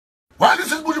Well,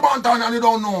 this is Buju Banton and you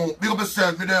don't know. Big up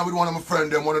yourself, me there with one of my friends,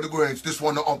 them, one of the greats. This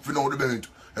one up for now the bait.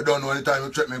 You don't know anytime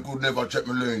you check me good, never check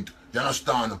me late. You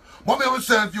understand? But me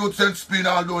myself, you send speed,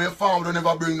 although you found you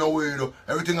never bring no weed.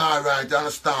 Everything alright, you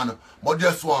understand? But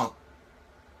guess what?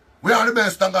 We are the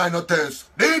best and guy no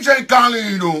test. DJ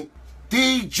Khaled.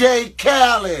 DJ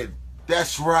Khaled.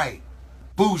 That's right.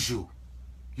 Buju,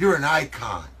 you're an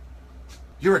icon.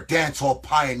 You're a dancehall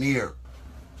pioneer.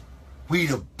 We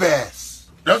the best.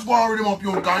 Let's go and read him up,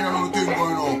 you kind of know the thing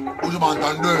going on. Buju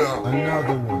Banton there.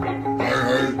 Another one.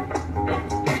 Hey.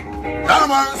 That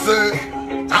man say,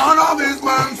 none of his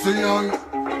man say,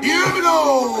 here we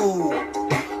go.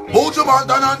 Buju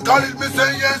Banton and Khaled, me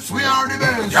say yes, we are the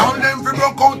best. Y'all them fi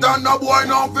broke out and no boy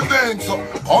now fi vex.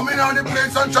 Come in on the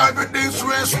place and try with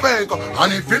disrespect.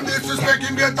 And if him disrespect,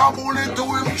 him get a bullet to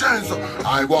him chest.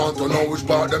 I want to know which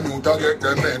part them youth a get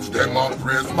them meds. Them a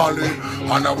praise Mali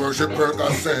and a worship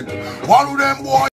Percocet. One of them boy